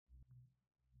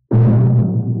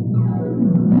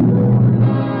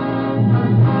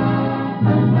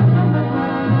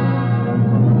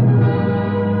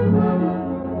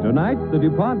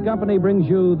DuPont Company brings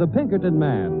you The Pinkerton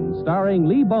Man, starring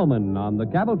Lee Bowman on the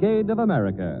Cavalcade of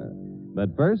America.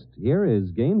 But first, here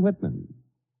is Gain Whitman.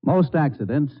 Most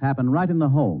accidents happen right in the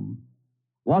home.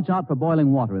 Watch out for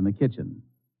boiling water in the kitchen.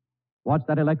 Watch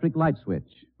that electric light switch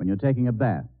when you're taking a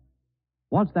bath.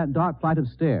 Watch that dark flight of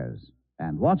stairs.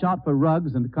 And watch out for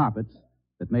rugs and carpets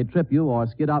that may trip you or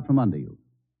skid out from under you.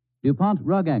 DuPont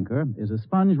Rug Anchor is a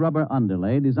sponge rubber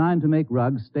underlay designed to make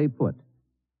rugs stay put.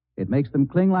 It makes them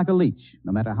cling like a leech,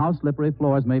 no matter how slippery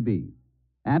floors may be.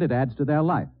 And it adds to their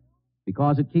life,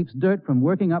 because it keeps dirt from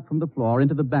working up from the floor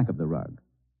into the back of the rug.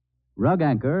 Rug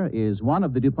Anchor is one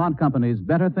of the DuPont Company's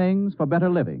better things for better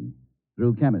living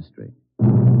through chemistry.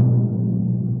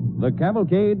 The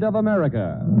Cavalcade of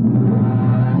America.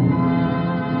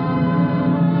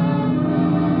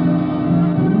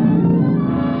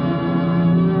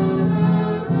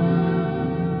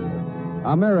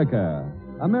 America.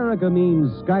 America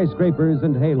means skyscrapers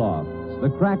and haylofts, the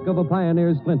crack of a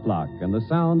pioneer's flintlock, and the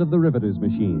sound of the riveter's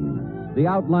machine, the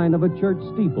outline of a church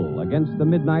steeple against the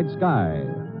midnight sky.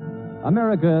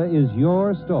 America is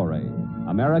your story.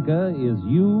 America is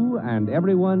you and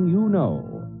everyone you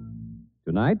know.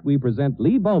 Tonight, we present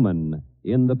Lee Bowman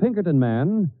in The Pinkerton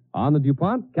Man on the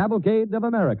DuPont Cavalcade of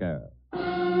America.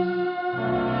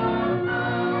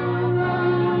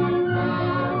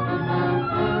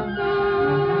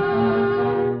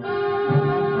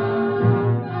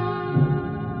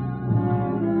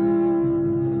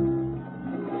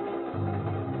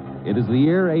 It is the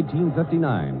year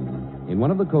 1859. In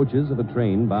one of the coaches of a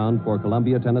train bound for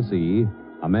Columbia, Tennessee,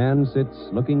 a man sits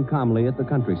looking calmly at the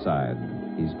countryside.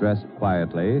 He's dressed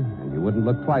quietly, and you wouldn't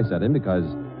look twice at him because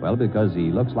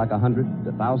he looks like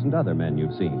 1,000 other men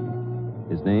you've seen.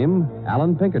 His name,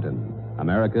 Alan Pinkerton,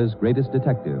 America's greatest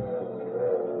detective.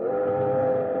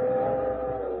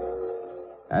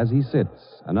 As he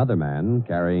sits, another man,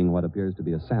 carrying what appears to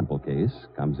be a sample case,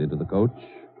 comes into the coach,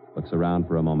 looks around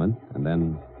for a moment, and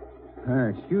then...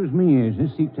 Excuse me, is this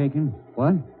seat taken?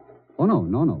 What? Oh,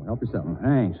 no. Help yourself. Well,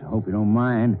 thanks. I hope you don't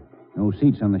mind. No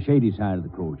seats on the shady side of the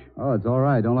coach. Oh, it's all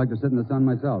right. Don't like to sit in the sun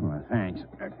myself. Well, thanks.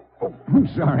 I'm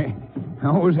sorry. I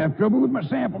always have trouble with my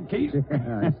sample case.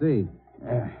 I see.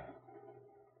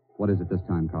 What is it this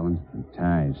time, Collins?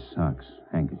 Ties, socks,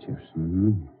 handkerchiefs.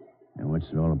 Mm-hmm. And what's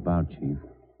it all about, Chief?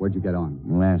 Where'd you get on?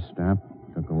 Last stop.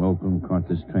 Took a local and caught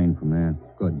this train from there.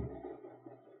 Good.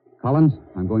 Collins,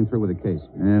 I'm going through with the case.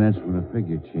 Yeah, that's what I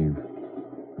figured, Chief.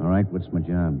 All right, what's my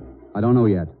job? I don't know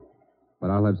yet, but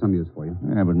I'll have some use for you.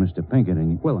 Yeah, but Mr.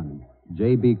 Pinkerton... Quillen.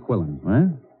 J.B. Quillen.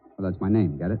 What? Well, that's my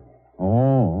name, get it?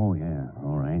 Oh, yeah,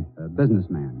 all right. A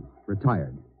businessman.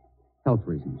 Retired. Health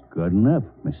reasons. Good enough,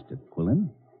 Mr. Quillen.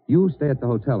 You stay at the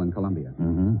hotel in Columbia.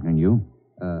 Mm-hmm. And you?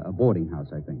 A boarding house,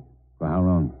 I think. For how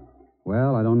long?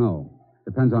 Well, I don't know.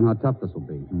 Depends on how tough this will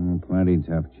be. Plenty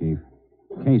tough, Chief.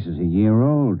 Case is a year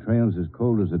old. Trail's as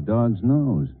cold as a dog's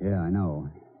nose. Yeah, I know.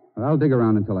 Well, I'll dig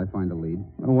around until I find a lead.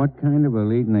 Well, what kind of a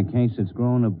lead in a case that's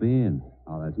growing a beard?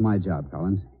 Oh, that's my job,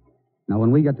 Collins. Now,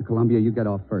 when we get to Columbia, you get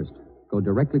off first. Go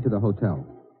directly to the hotel.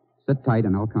 Sit tight,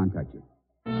 and I'll contact you.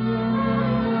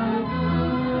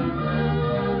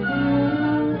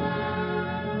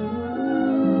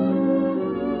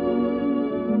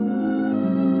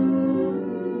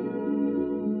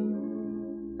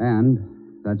 And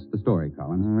that's the story,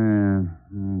 Collins.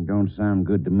 Don't sound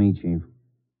good to me, Chief.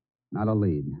 Not a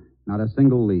lead. Not a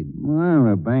single lead. Well,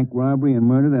 a bank robbery and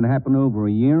murder that happened over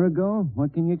a year ago?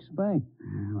 What can you expect?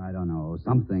 Well, I don't know.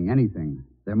 Something, anything.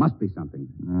 There must be something.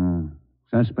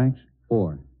 Suspects?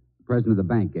 4. The president of the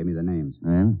bank gave me the names.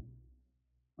 And?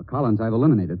 Well, Collins, I've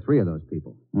eliminated 3 of those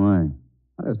people. Why?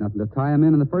 Well, there's nothing to tie them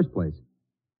in the first place.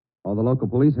 All the local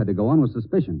police had to go on was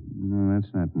suspicion.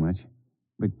 That's not much.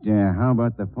 But how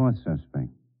about the 4th suspect?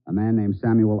 A man named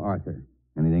Samuel Arthur.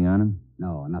 Anything on him?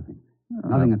 No, nothing.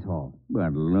 Nothing at all.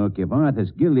 But look, if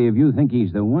Arthur's guilty, if you think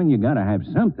he's the one, you gotta have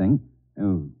something.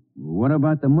 What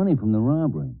about the money from the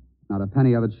robbery? Not a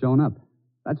penny of it's shown up.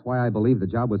 That's why I believe the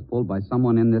job was pulled by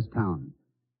someone in this town.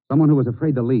 Someone who was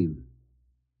afraid to leave.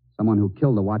 Someone who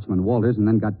killed the watchman Walters and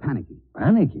then got panicky.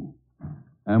 Panicky?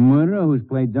 A murderer who's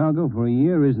played doggo for a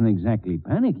year isn't exactly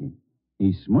panicky.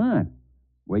 He's smart.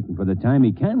 Waiting for the time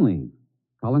he can leave.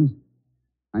 Collins,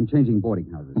 I'm changing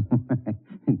boarding houses.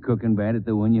 Cooking bad at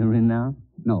the one you're in now?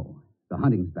 No, the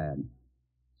hunting's bad.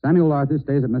 Samuel Arthur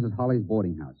stays at Mrs. Holly's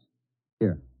boarding house.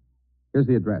 Here's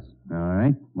the address. All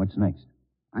right. What's next?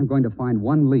 I'm going to find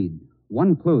one lead,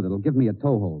 one clue that'll give me a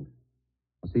toehold.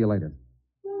 I'll see you later.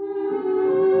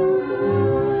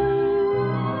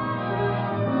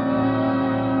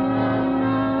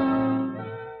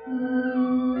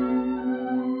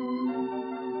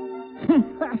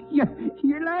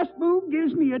 Your last move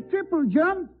me a triple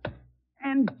jump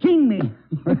and king me.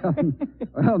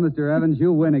 Well, Mr. Evans,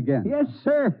 you win again. Yes,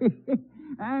 sir.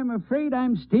 I'm afraid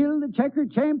I'm still the checker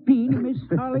champion in Miss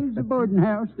Holly's boarding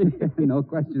house. No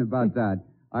question about that.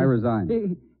 I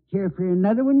resign. Care for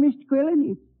another one, Mr.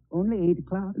 Quillen? It's only 8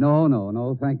 o'clock.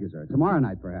 No. Thank you, sir. Tomorrow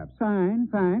night, perhaps. Fine.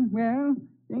 Well,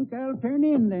 think I'll turn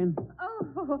in then.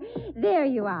 Oh, there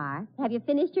you are. Have you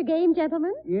finished your game,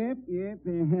 gentlemen? Yep,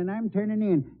 and I'm turning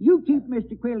in. You keep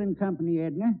Mr. Quillen company,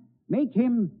 Edna. Make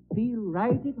him feel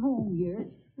right at home here.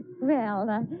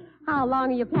 Well, how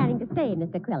long are you planning to stay,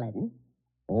 Mr. Quillen?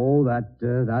 Oh,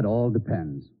 that all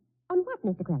depends. On what,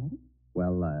 Mr. Quillen?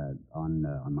 Well,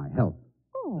 on my health.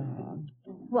 Oh,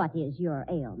 what is your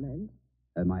ailment?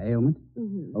 My ailment?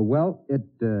 Mm-hmm. Well, it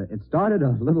started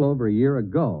a little over a year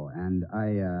ago, and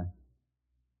I,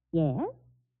 Yes?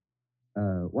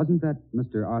 wasn't that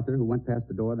Mr. Arthur who went past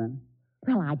the door then?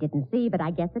 Well, I didn't see, but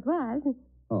I guess it was.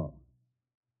 Oh.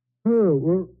 Oh,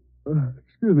 well,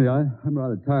 excuse me, I'm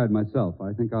rather tired myself.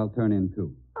 I think I'll turn in,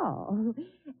 too. Oh,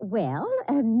 well,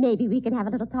 maybe we can have a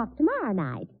little talk tomorrow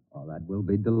night. Oh, that will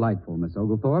be delightful, Miss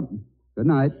Oglethorpe. Good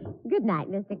night. Good night,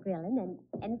 Mr. Quillen,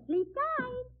 and sleep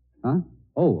tight. Huh?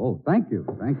 Oh, thank you.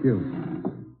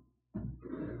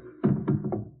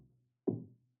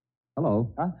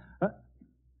 Hello.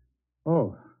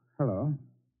 Oh, hello.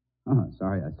 Oh,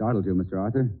 sorry I startled you, Mr.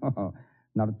 Arthur. Oh,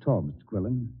 not at all, Mr.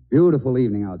 Quillen. Beautiful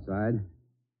evening outside.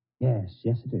 Yes,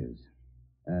 it is.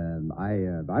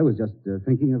 I was just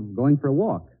thinking of going for a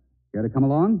walk. Care to come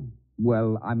along?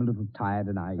 Well, I'm a little tired,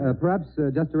 and I... Perhaps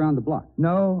just around the block.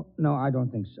 No, I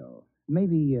don't think so.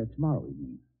 Maybe tomorrow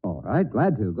evening. All right,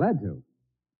 glad to.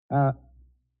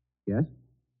 Yes?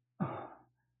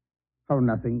 Oh,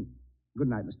 nothing. Good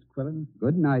night, Mr. Quillen.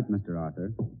 Good night, Mr.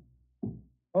 Arthur.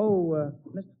 Oh,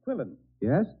 Mr. Quillen,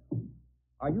 Yes?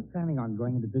 are you planning on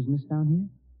going into business down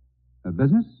here?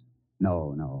 Business?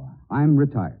 No. I'm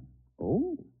retired.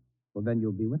 Oh? Well, then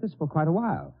you'll be with us for quite a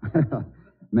while.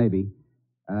 Maybe.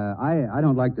 I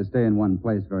don't like to stay in one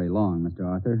place very long, Mr.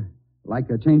 Arthur. Like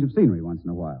a change of scenery once in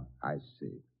a while. I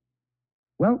see.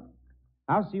 Well,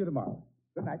 I'll see you tomorrow.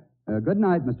 Good night. Good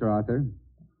night, Mr. Arthur.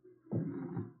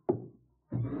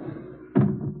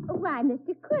 Why,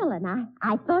 Mr. Quillen,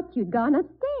 I thought you'd gone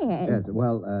upstairs. Yes,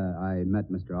 well, I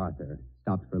met Mr. Arthur.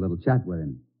 Stopped for a little chat with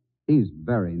him. He's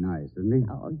very nice, isn't he?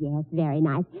 Oh, yes, very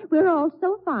nice. We're all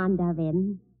so fond of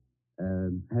him.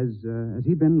 Has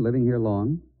he been living here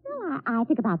long? Well, I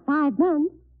think about 5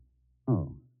 months.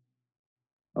 Oh.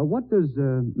 What does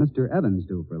Mr. Evans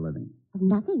do for a living?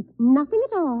 Nothing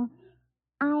at all.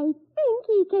 I think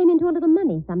he came into a little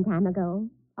money some time ago.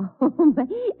 Oh, but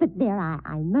there,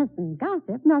 I mustn't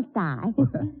gossip, must I?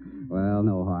 Well,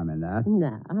 no harm in that.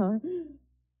 No.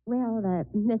 Well,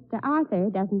 Mr. Arthur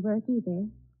doesn't work either.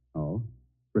 Oh,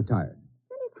 retired.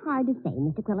 Well, it's hard to say,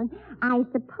 Mr. Quillen. I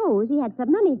suppose he had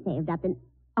some money saved up in...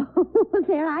 Oh,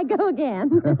 there I go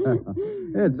again.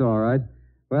 It's all right.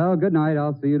 Well, good night.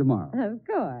 I'll see you tomorrow. Of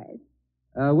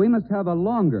course. We must have a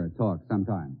longer talk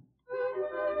sometime.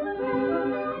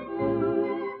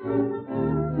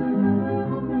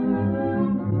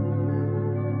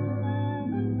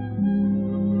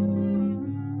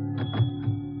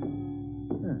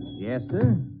 Yes,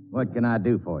 sir. What can I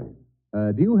do for you?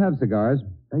 Do you have cigars?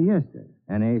 Yes, sir.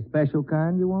 Any special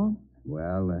kind you want?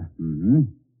 Well,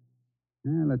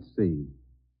 let's see.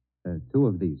 2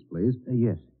 of these, please.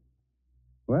 Yes.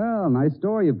 Well, nice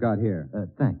store you've got here.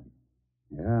 Thank you.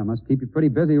 Yeah, must keep you pretty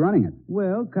busy running it.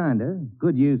 Well, kinda.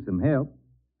 Could use some help.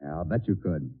 Yeah, I'll bet you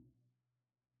could.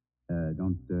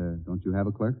 Don't you have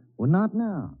a clerk? Well, not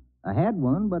now. I had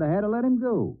one, but I had to let him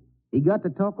go. He got to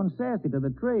talking sassy to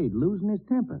the trade, losing his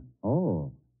temper.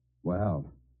 Oh,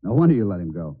 well, no wonder you let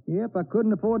him go. Yep, I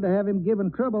couldn't afford to have him giving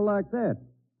trouble like that.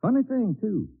 Funny thing,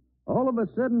 too. All of a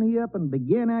sudden, he up and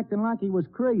began acting like he was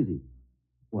crazy.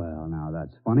 Well, now,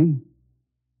 that's funny.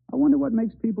 I wonder what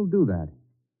makes people do that.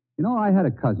 You know, I had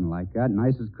a cousin like that,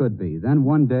 nice as could be. Then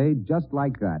one day, just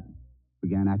like that,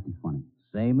 began acting funny.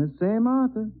 Same as Sam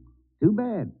Arthur. Too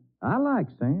bad. I like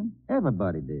Sam.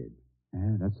 Everybody did.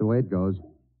 Yeah, that's the way it goes.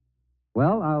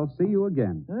 Well, I'll see you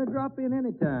again. Drop in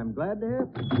anytime. Glad to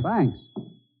help you. Thanks.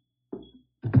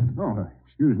 Oh,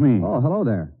 excuse me. Oh, hello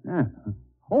there.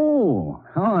 Oh,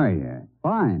 how are you?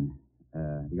 Fine.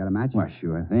 You got a match? Well,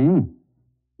 sure thing.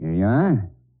 Here you are.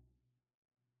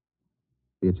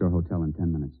 Be at your hotel in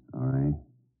 10 minutes. All right.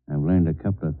 I've learned a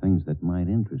couple of things that might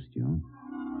interest you.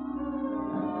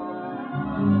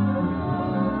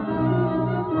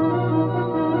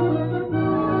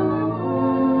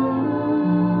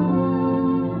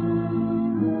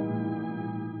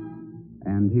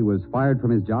 And he was fired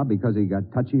from his job because he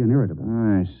got touchy and irritable.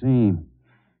 I see.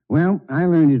 Well, I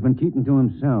learned he's been keeping to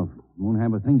himself. Won't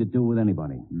have a thing to do with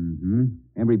anybody. Mm-hmm.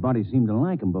 Everybody seemed to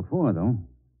like him before, though.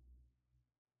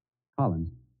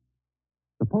 Collins,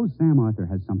 suppose Sam Arthur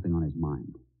has something on his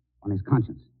mind, on his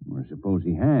conscience. Or suppose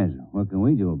he has. What can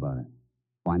we do about it?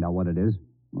 Find out what it is.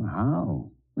 Well,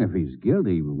 how? If he's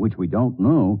guilty, which we don't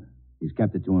know, he's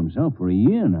kept it to himself for a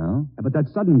year now. Yeah, but that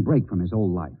sudden break from his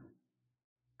old life.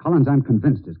 Collins, I'm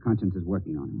convinced his conscience is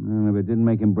working on him. Well, if it didn't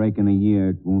make him break in a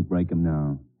year, it won't break him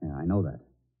now. Yeah, I know that.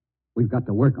 We've got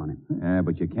to work on him. Yeah,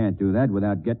 but you can't do that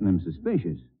without getting him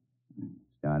suspicious.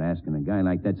 Start asking a guy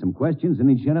like that some questions, and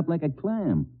he'd shut up like a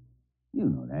clam. You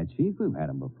know that, Chief. We've had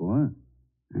him before.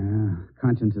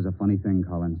 Conscience is a funny thing,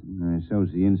 Collins.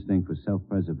 So's the instinct for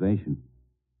self-preservation.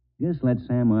 Just let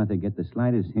Sam Arthur get the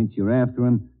slightest hint you're after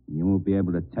him, and you won't be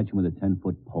able to touch him with a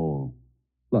 10-foot pole.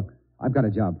 Look, I've got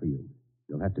a job for you.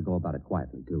 You'll have to go about it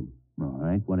quietly, too. All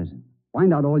right, what is it?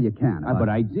 Find out all you can. But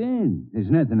I did. There's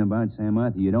nothing about Sam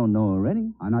Arthur you don't know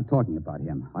already. I'm not talking about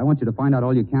him. I want you to find out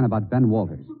all you can about Ben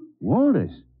Walters.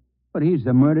 Walters? But he's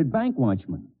the murdered bank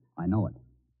watchman. I know it.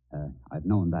 I've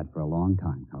known that for a long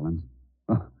time, Collins.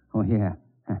 Oh, yeah.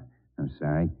 I'm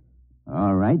sorry.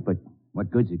 All right, but what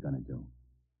good's it going to do?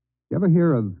 You ever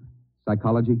hear of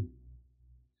psychology?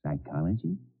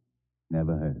 Psychology?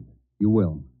 Never heard of it. You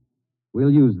will.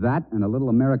 We'll use that and a little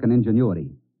American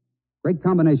ingenuity. Great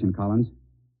combination, Collins.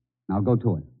 Now go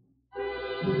to it.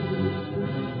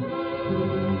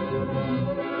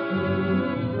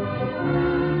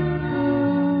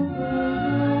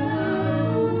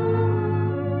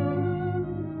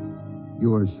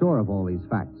 You are sure of all these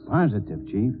facts? Positive,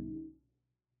 Chief.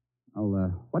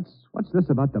 Well, what's this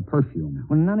about the perfume?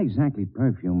 Well, not exactly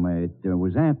perfume. It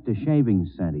was after-shaving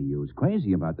scent he used.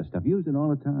 Crazy about the stuff. Used it all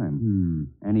the time.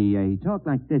 And he talked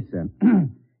like this.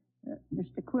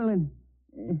 Mr. Quillen,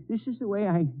 this is the way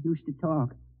I used to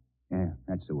talk. Yeah,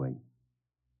 that's the way.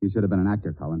 You should have been an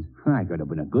actor, Collins. I could have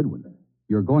been a good one.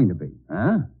 You're going to be.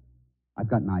 Huh? I've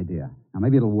got an idea. Now,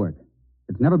 maybe it'll work.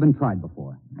 It's never been tried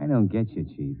before. I don't get you,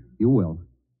 Chief. You will.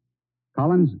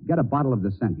 Collins, get a bottle of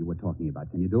the scent you were talking about.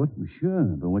 Can you do it? Well, sure,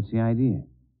 but what's the idea?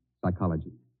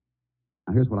 Psychology.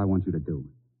 Now, here's what I want you to do.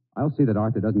 I'll see that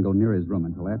Arthur doesn't go near his room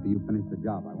until after you finish the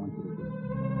job I want you to do.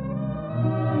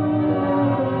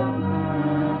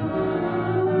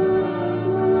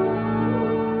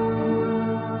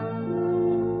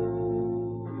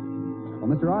 Well,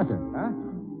 Mr. Arthur. Huh?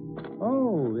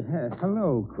 Oh,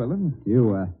 hello, Quillen.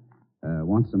 You,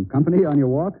 want some company on your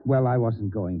walk? Well, I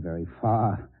wasn't going very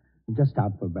far. Just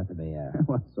out for a breath of air.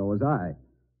 Well, so was I.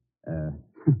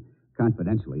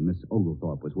 Confidentially, Miss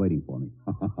Oglethorpe was waiting for me.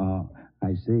 Oh,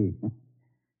 I see.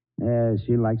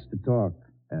 She likes to talk.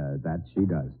 That she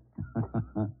does.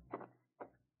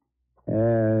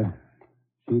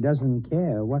 She doesn't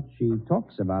care what she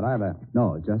talks about, either.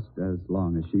 No, just as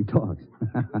long as she talks.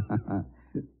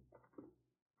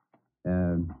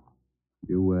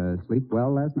 You sleep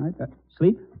well last night?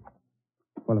 Sleep?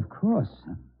 Well, of course.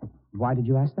 Why did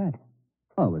you ask that?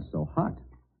 Oh, it was so hot.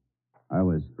 I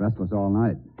was restless all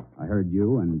night. I heard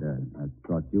you, and I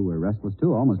thought you were restless,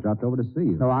 too. I almost dropped over to see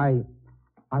you. No, I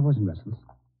wasn't restless.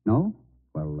 No?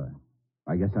 Well,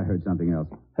 I guess I heard something else.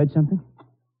 Heard something?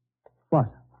 What?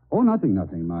 Oh, nothing.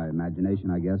 My imagination,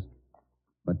 I guess.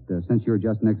 But since you're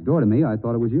just next door to me, I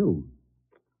thought it was you.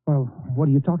 Well, what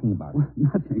are you talking about?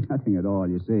 Nothing at all.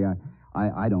 You see,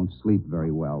 I don't sleep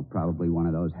very well. Probably one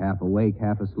of those half-awake,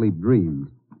 half-asleep dreams.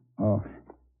 Oh.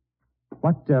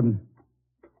 What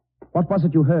was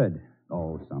it you heard?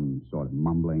 Oh, some sort of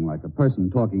mumbling, like a person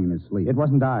talking in his sleep. It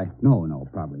wasn't I. No,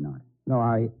 probably not. No,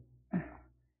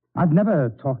 I've never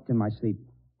talked in my sleep.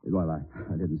 Well, I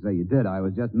didn't say you did. I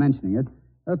was just mentioning it.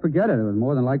 Forget it. It was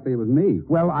more than likely it was me.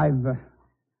 Well, I've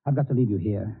got to leave you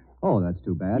here. Oh, that's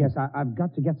too bad. Yes, I've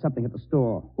got to get something at the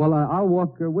store. Well, I'll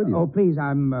walk with you. Oh, please,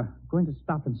 I'm going to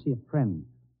stop and see a friend.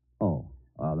 Oh,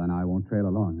 well, then I won't trail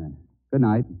along then. Good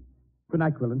night. Good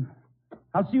night, Quillen.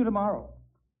 I'll see you tomorrow.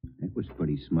 That was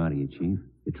pretty smart of you, Chief.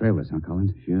 You trailed us, huh,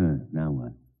 Collins? Sure. Now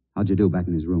what? How'd you do back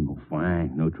in his room? Oh,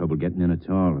 fine. No trouble getting in at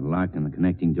all. The lock and the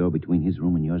connecting door between his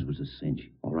room and yours was a cinch.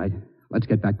 All right. Let's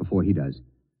get back before he does.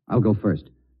 I'll go first.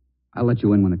 I'll let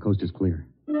you in when the coast is clear.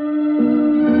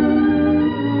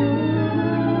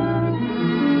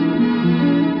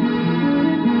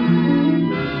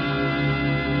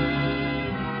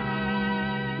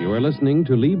 You are listening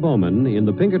to Lee Bowman in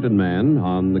The Pinkerton Man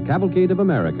on the Cavalcade of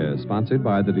America, sponsored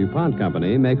by the DuPont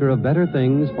Company, maker of better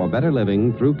things for better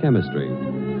living through chemistry.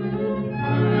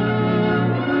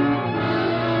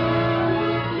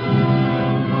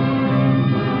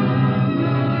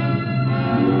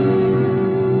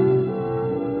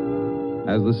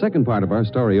 As the the second part of our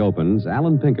story opens,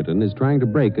 Alan Pinkerton is trying to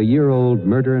break a year-old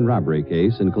murder and robbery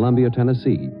case in Columbia,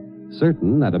 Tennessee.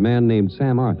 Certain that a man named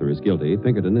Sam Arthur is guilty,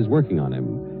 Pinkerton is working on him.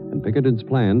 And Pinkerton's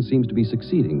plan seems to be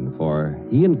succeeding, for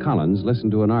he and Collins listen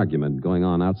to an argument going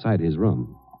on outside his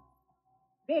room.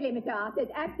 Really, Mr. Arthur,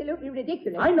 it's absolutely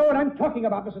ridiculous. I know what I'm talking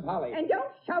about, Mrs. Holly. And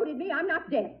don't shout at me. I'm not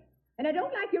deaf. And I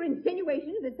don't like your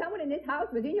insinuations that someone in this house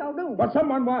was in your room. Well,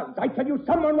 someone was. I tell you,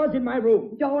 someone was in my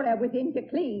room. Dora was in to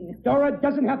clean. Dora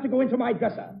doesn't have to go into my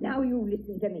dresser. Now you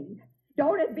listen to me.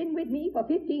 Dora's been with me for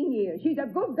 15 years. She's a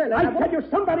good girl. I tell you,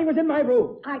 somebody was in my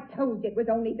room. I told you it was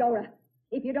only Dora.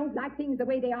 If you don't like things the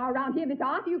way they are around here, Mr.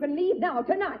 Arthur, you can leave now,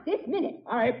 tonight, this minute.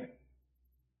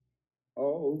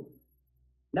 Oh,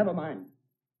 never mind.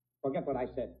 Forget what I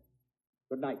said.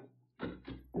 Good night.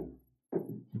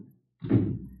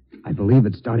 I believe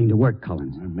it's starting to work,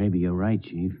 Collins. Well, maybe you're right,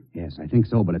 Chief. Yes, I think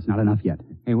so, but it's not enough yet.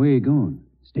 Hey, where are you going?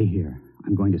 Stay here.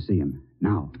 I'm going to see him.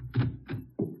 Now.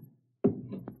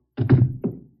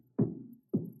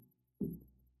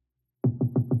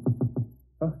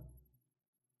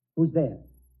 Who's there?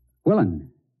 Quillen,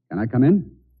 can I come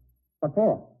in? What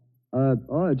for?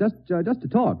 Just to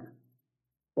talk.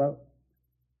 Well,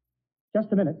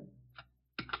 just a minute.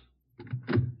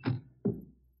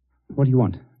 What do you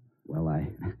want? Well,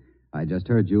 I just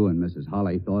heard you and Mrs.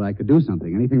 Holly thought I could do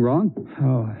something. Anything wrong?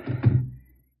 Oh,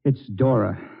 it's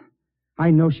Dora. I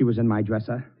know she was in my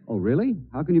dresser. Oh, really?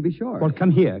 How can you be sure? Well,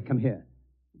 come here.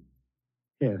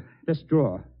 Here, this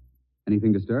drawer.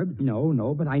 Anything disturbed?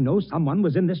 No, but I know someone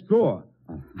was in this drawer.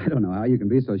 I don't know how you can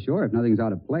be so sure if nothing's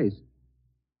out of place.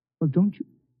 Well, don't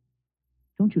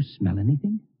you smell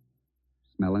anything?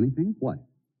 Smell anything? What?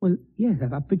 Well, yes,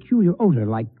 a peculiar odor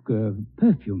like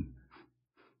perfume.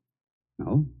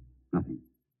 No, nothing.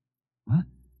 What?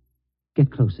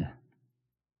 Get closer.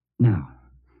 Now.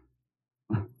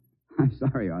 I'm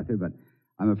sorry, Arthur, but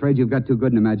I'm afraid you've got too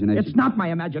good an imagination. It's not my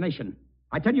imagination.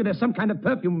 I tell you, there's some kind of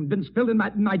perfume been spilled in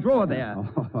my drawer there.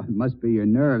 Oh, it must be your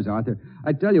nerves, Arthur.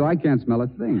 I tell you, I can't smell a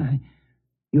thing.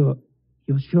 You're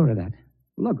sure of that?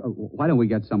 Look, why don't we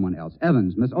get someone else?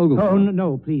 Evans, Miss Oglethorpe. Oh,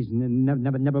 no, please.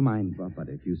 Never mind. Well, but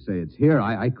if you say it's here,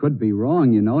 I could be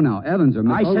wrong, you know. Now, Evans or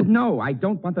Miss I said no. I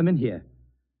don't want them in here.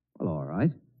 Well, all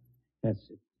right. Yes,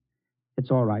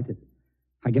 it's all right.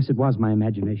 I guess it was my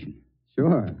imagination.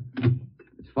 Sure.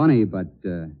 It's funny, but,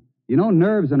 you know,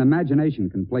 nerves and imagination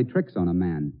can play tricks on a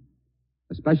man,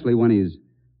 especially when he's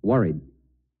worried.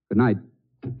 Good night.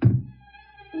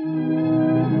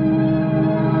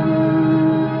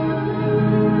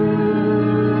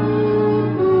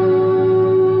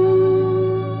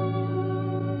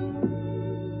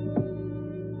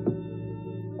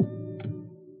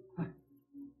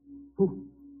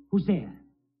 Who's there?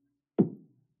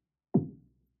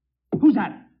 Who's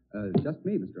that? Just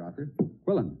me, Mr. Arthur.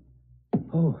 Quillen.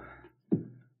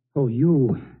 Oh,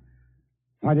 you.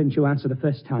 Why didn't you answer the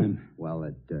first time? Well,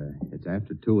 it's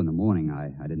after 2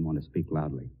 a.m. I didn't want to speak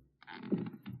loudly.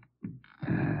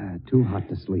 Too hot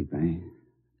to sleep, eh?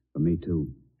 For me,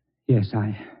 too. Yes,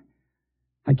 I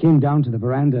came down to the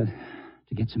veranda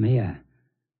to get some air.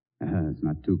 It's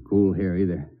not too cool here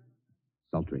either.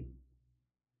 Sultry.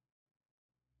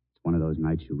 It's one of those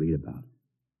nights you read about.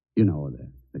 You know,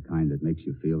 the kind that makes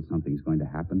you feel something's going to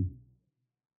happen.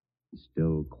 The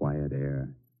still, quiet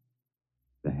air.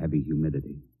 The heavy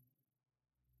humidity.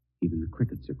 Even the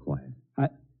crickets are quiet.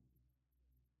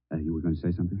 You were going to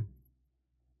say something?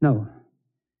 No.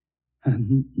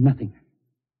 Nothing.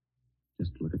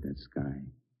 Just look at that sky.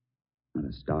 Not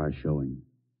a star showing.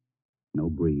 No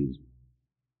breeze.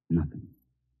 Nothing.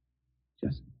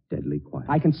 Just deadly quiet.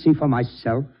 I can see for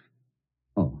myself.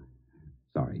 Oh,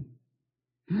 sorry.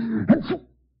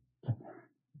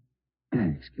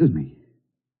 Excuse me.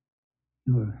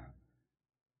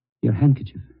 Your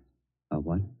handkerchief.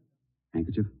 What?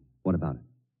 Handkerchief? What about it?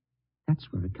 That's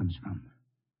where it comes from.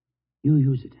 You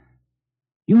use it.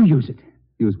 You use it.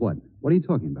 Use what? What are you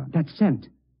talking about? That scent.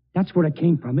 That's where it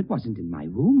came from. It wasn't in my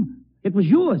room. It was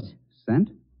yours. Scent?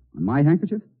 On my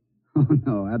handkerchief? Oh,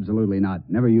 no, absolutely not.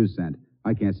 Never use scent.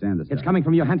 I can't stand this. It's coming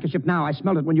from your handkerchief now. I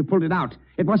smelled it when you pulled it out.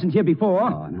 It wasn't here before.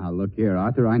 Oh, now look here,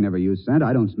 Arthur. I never use scent.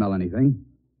 I don't smell anything.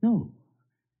 No.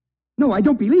 No, I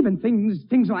don't believe in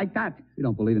things like that. You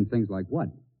don't believe in things like what?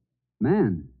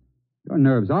 Man, your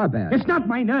nerves are bad. It's not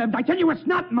my nerves. I tell you, it's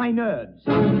not my nerves.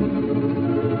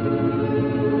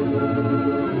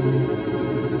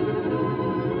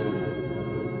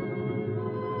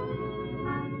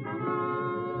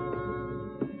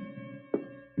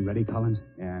 You ready, Collins?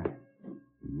 Yeah.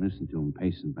 Listen to him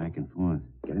pacing back and forth.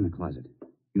 Get in the closet.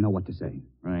 You know what to say.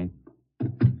 Right.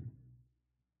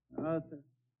 Arthur.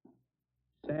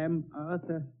 Sam,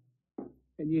 Arthur.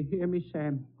 Can you hear me,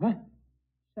 Sam? What?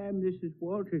 Sam, this is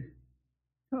Walter.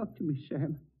 Talk to me,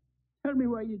 Sam. Tell me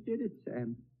why you did it,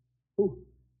 Sam.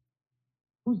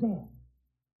 Who's there?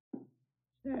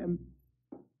 Sam,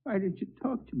 why didn't you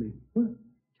talk to me? What?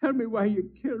 Tell me why you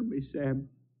killed me, Sam.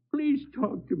 Please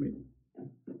talk to me.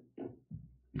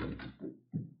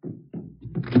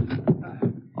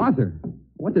 Arthur,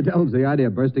 what the hell's the idea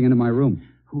of bursting into my room?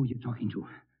 Who are you talking to?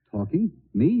 Talking?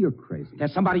 Me? You're crazy.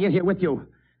 There's somebody in here with you.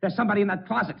 There's somebody in that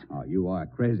closet. Oh, you are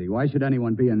crazy. Why should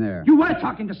anyone be in there? You were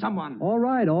talking to someone. All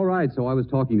right. So I was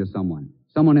talking to someone.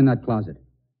 Someone in that closet.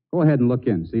 Go ahead and look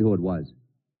in, see who it was.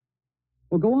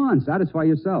 Well, go on. Satisfy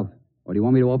yourself. Or do you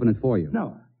want me to open it for you?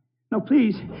 No. No,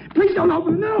 please. Please don't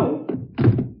open it. No.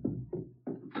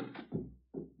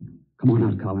 Come on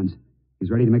out, Collins.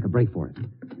 He's ready to make a break for it.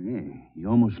 Yeah, he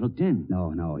almost looked in.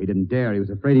 No, he didn't dare. He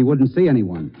was afraid he wouldn't see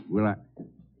anyone.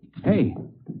 Hey,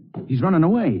 he's running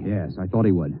away. Yes, I thought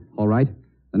he would. All right.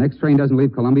 The next train doesn't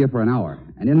leave Columbia for an hour.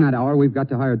 And in that hour, we've got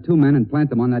to hire 2 men and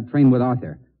plant them on that train with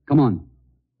Arthur. Come on.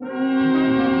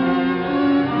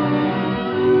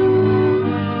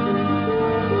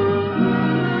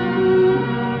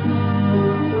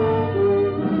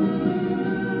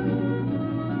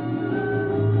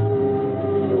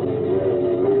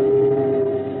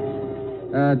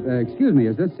 Excuse me,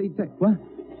 is this seat... What?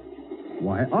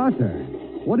 Why, Arthur,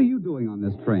 what are you doing on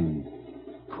this train?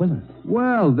 Quillen.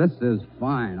 Well, this is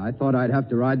fine. I thought I'd have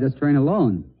to ride this train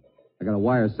alone. I got a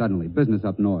wire suddenly. Business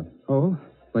up north. Oh?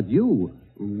 But you,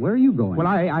 where are you going? Well,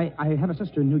 I have a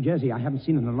sister in New Jersey I haven't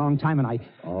seen in a long time, and I...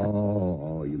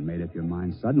 Oh, you made up your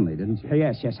mind suddenly, didn't you?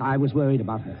 Yes, I was worried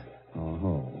about her.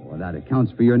 Oh, well, that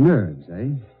accounts for your nerves, eh?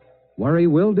 Worry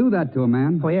will do that to a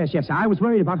man. Oh, yes, I was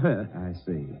worried about her. I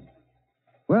see.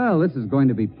 Well, this is going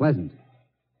to be pleasant.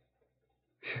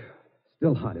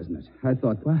 Still hot, isn't it? I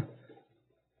thought... What?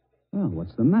 Well,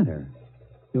 what's the matter?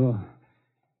 Your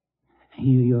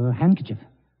handkerchief.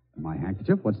 My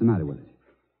handkerchief? What's the matter with it?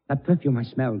 That perfume I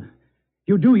smelled.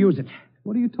 You do use it.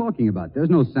 What are you talking about? There's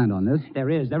no scent on this. There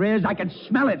is. I can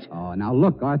smell it. Oh, now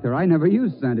look, Arthur, I never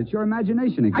use scent. It's your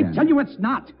imagination again. I tell you it's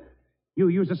not. You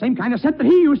use the same kind of scent that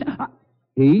he used.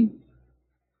 He?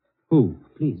 Who?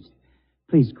 Please,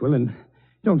 Quillen,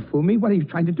 don't fool me. What are you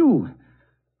trying to do?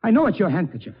 I know it's your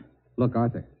handkerchief. Look,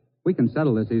 Arthur, we can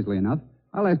settle this easily enough.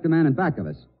 I'll ask the man in back of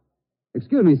us.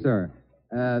 Excuse me, sir.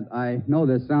 I know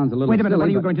this sounds a little Wait a minute, silly, what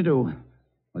are you but... going to do?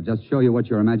 I'll just show you what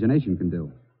your imagination can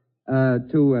do.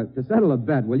 To settle a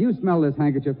bet, will you smell this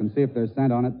handkerchief and see if there's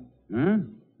scent on it? Huh?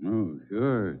 Oh,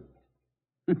 sure.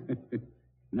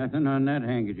 Nothing on that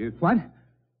handkerchief. What?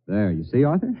 There, you see,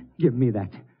 Arthur? Give me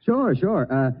that. Sure.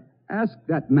 Ask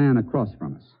that man across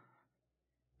from us.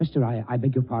 Mister, I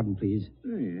beg your pardon, please.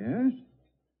 Yes?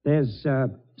 There's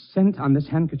scent on this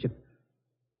handkerchief.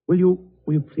 Will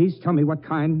you please tell me what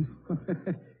kind?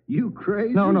 You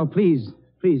crazy? No, please,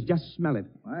 just smell it.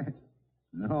 What?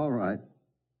 All right.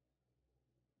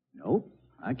 Nope,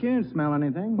 I can't smell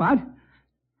anything. What?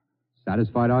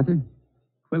 Satisfied, Arthur?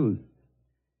 Quillen,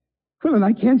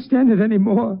 I can't stand it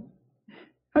anymore.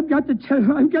 I've got to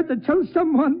tell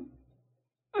someone.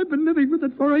 I've been living with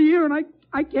it for a year, and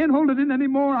I can't hold it in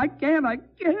anymore. I can't.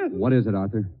 What is it,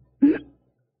 Arthur?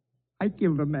 I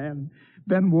killed a man,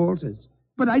 Ben Walters.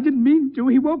 But I didn't mean to.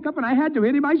 He woke up and I had to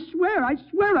hit him. I swear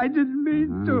I didn't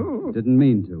mean to. Didn't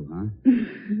mean to, huh?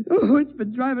 Oh, it's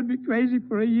been driving me crazy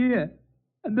for a year.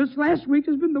 And this last week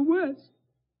has been the worst.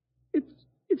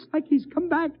 It's like he's come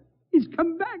back. He's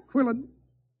come back, Quillen.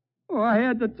 Oh, I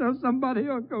had to tell somebody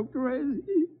or go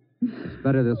crazy. It's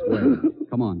better this way.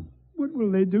 Come on. What will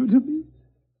they do to me?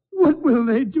 What will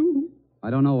they do?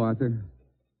 I don't know, Arthur.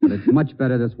 But it's much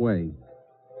better this way.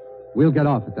 We'll get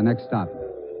off at the next stop.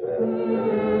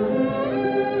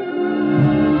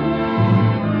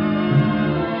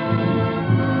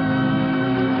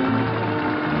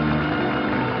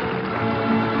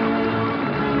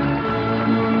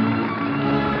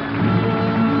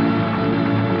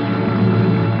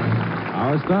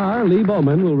 Our star, Lee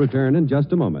Bowman, will return in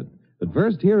just a moment. But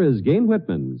first, here is Gane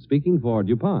Whitman speaking for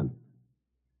DuPont.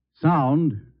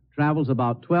 Sound travels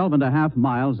about 12.5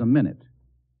 miles a minute.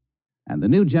 And the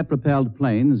new jet-propelled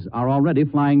planes are already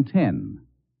flying 10.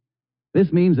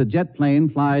 This means a jet plane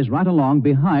flies right along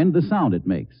behind the sound it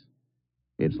makes.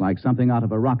 It's like something out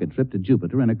of a rocket trip to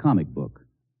Jupiter in a comic book.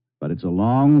 But it's a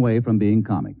long way from being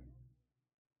comic.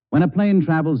 When a plane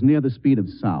travels near the speed of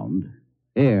sound,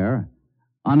 air,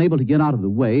 unable to get out of the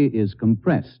way, is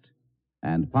compressed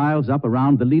and piles up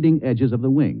around the leading edges of the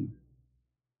wing.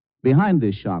 Behind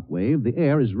this shock wave, the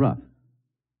air is rough,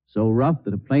 so rough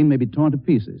that a plane may be torn to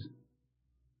pieces.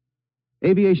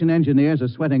 Aviation engineers are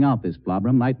sweating out this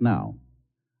problem right now.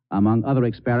 Among other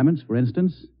experiments, for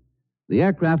instance, the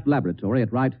aircraft laboratory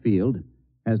at Wright Field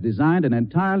has designed an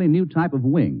entirely new type of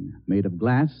wing made of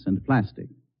glass and plastic.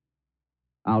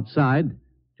 Outside,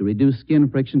 to reduce skin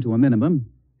friction to a minimum,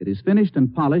 it is finished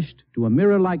and polished to a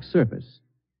mirror-like surface,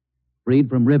 freed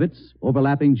from rivets,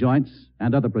 overlapping joints,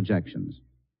 and other projections.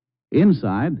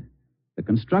 Inside, the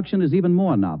construction is even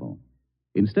more novel.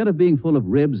 Instead of being full of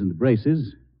ribs and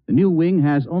braces, the new wing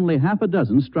has only half a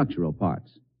dozen structural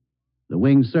parts. The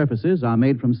wing surfaces are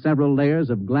made from several layers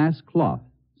of glass cloth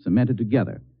cemented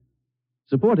together.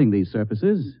 Supporting these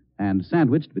surfaces and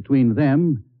sandwiched between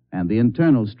them and the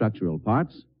internal structural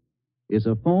parts is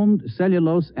a foamed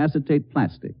cellulose acetate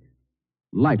plastic,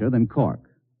 lighter than cork.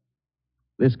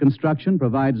 This construction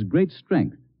provides great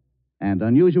strength and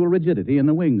unusual rigidity in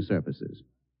the wing surfaces.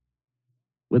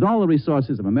 With all the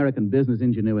resources of American business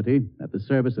ingenuity at the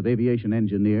service of aviation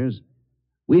engineers,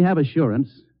 we have assurance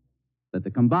that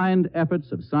the combined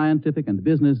efforts of scientific and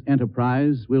business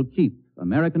enterprise will keep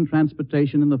American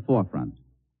transportation in the forefront.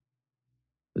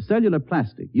 The cellular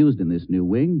plastic used in this new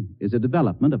wing is a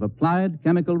development of applied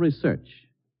chemical research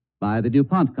by the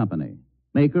DuPont Company,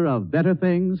 maker of better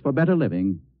things for better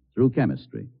living through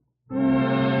chemistry.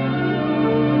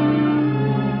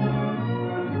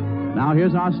 Now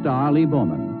here's our star, Lee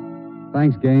Bowman.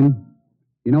 Thanks, Gain.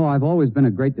 You know, I've always been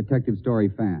a great detective story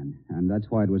fan, and that's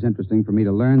why it was interesting for me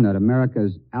to learn that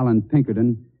America's Alan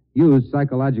Pinkerton used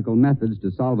psychological methods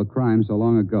to solve a crime so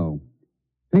long ago.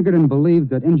 Pinkerton believed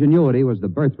that ingenuity was the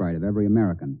birthright of every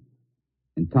American.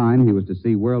 In time, he was to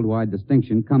see worldwide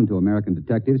distinction come to American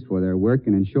detectives for their work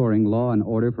in ensuring law and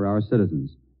order for our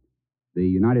citizens. The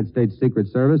United States Secret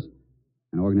Service,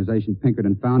 an organization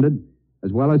Pinkerton founded,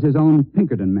 as well as his own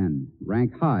Pinkerton men,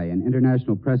 rank high in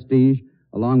international prestige,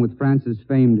 along with France's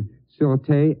famed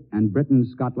Sûreté and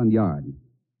Britain's Scotland Yard.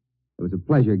 It was a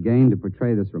pleasure, Gain, to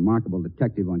portray this remarkable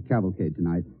detective on Cavalcade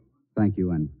tonight. Thank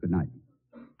you, and good night.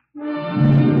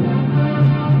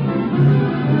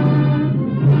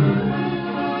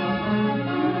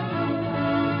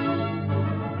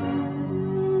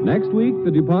 Next week,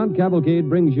 the DuPont Cavalcade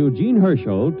brings you Gene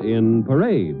Hersholt in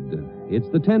Parade. It's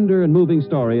the tender and moving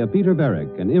story of Peter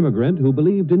Varick, an immigrant who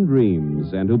believed in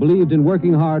dreams and who believed in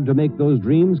working hard to make those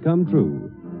dreams come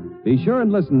true. Be sure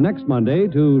and listen next Monday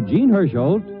to Gene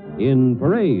Hersholt in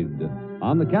Parade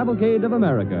on the Cavalcade of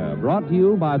America, brought to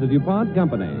you by the DuPont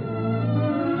Company.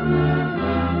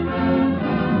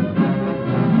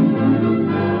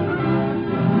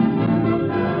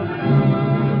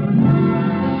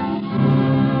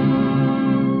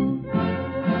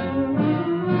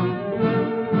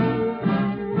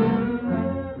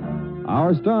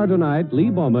 Our star tonight, Lee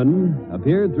Bowman,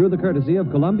 appeared through the courtesy of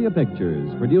Columbia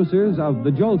Pictures, producers of The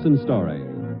Jolson Story.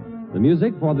 The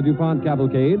music for the DuPont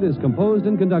Cavalcade is composed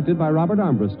and conducted by Robert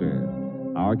Armbruster.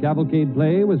 Our cavalcade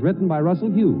play was written by Russell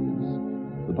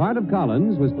Hughes. The part of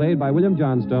Collins was played by William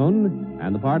Johnstone,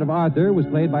 and the part of Arthur was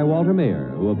played by Walter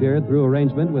Mayer, who appeared through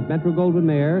arrangement with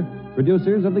Metro-Goldwyn-Mayer,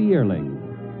 producers of The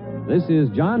Yearling. This is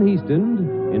John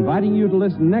Heaston, inviting you to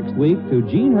listen next week to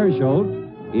Gene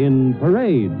Hersholt in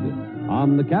Parade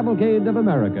on the Cavalcade of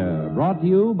America, brought to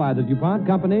you by the DuPont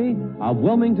Company of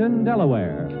Wilmington,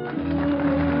 Delaware.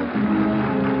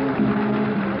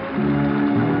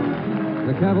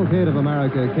 The Cavalcade of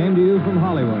America came to you from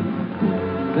Hollywood.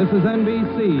 This is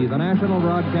NBC, the national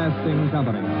broadcasting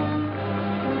company.